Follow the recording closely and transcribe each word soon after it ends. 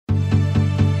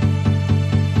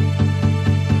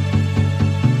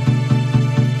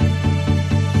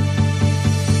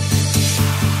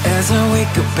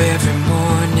wake up every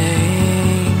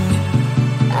morning,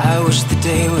 I wish the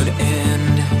day would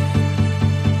end,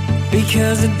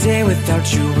 because a day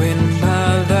without you in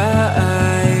my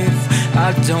life, I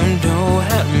don't know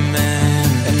how to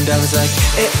mend. And I was like,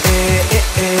 eh, eh, eh,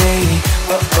 eh,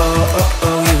 oh, oh, oh,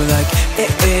 oh. You were like,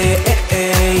 eh, eh, eh,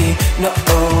 eh, no,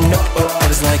 oh, no, oh. I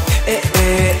was like, eh,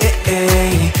 eh, eh,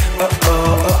 eh, oh,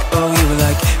 oh, oh, oh. You were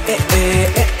like, eh,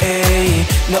 eh, eh, eh,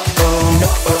 no, oh, no,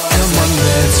 oh. Come on,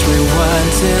 let's rewind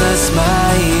till I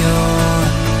smile,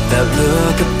 that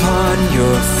look upon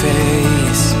your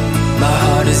face. My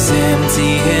heart is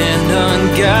empty and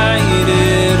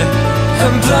unguided,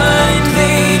 I'm blind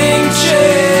leading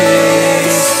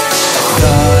chase. I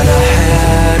thought I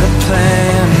had a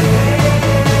plan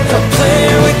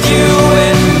with you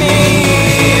and me.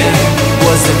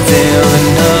 Was the villain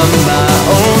of my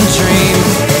own dream,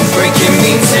 breaking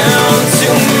me down to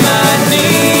my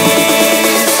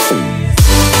knees.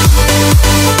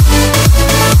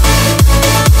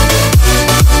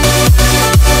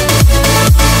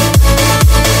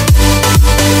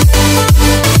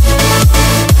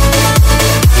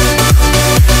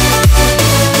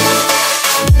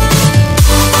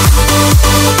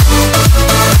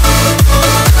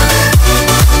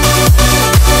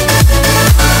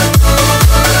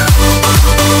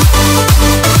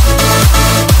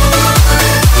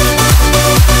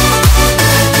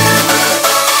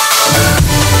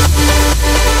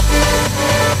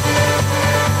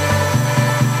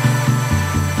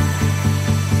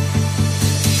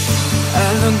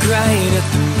 I look right at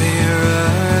the mirror,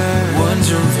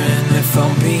 wondering if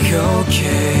I'll be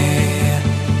okay.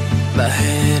 My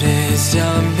head is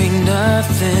telling me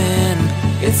nothing,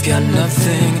 it's got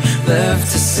nothing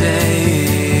left to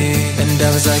say. And I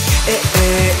was like, eh,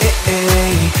 eh, eh,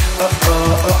 eh, oh,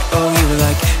 oh, oh, oh. You were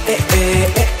like, eh,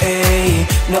 eh, eh, eh,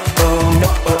 no, oh, no,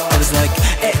 oh. I was like,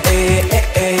 eh, eh, eh,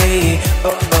 eh,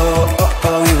 oh, oh, oh,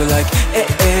 oh. You were like, eh,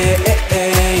 eh, eh,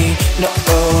 eh, no,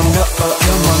 oh, no, oh.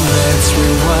 Come on, let's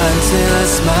rewind till I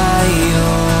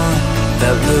smile,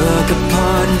 that look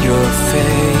upon your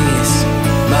face.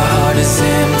 My heart is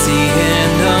empty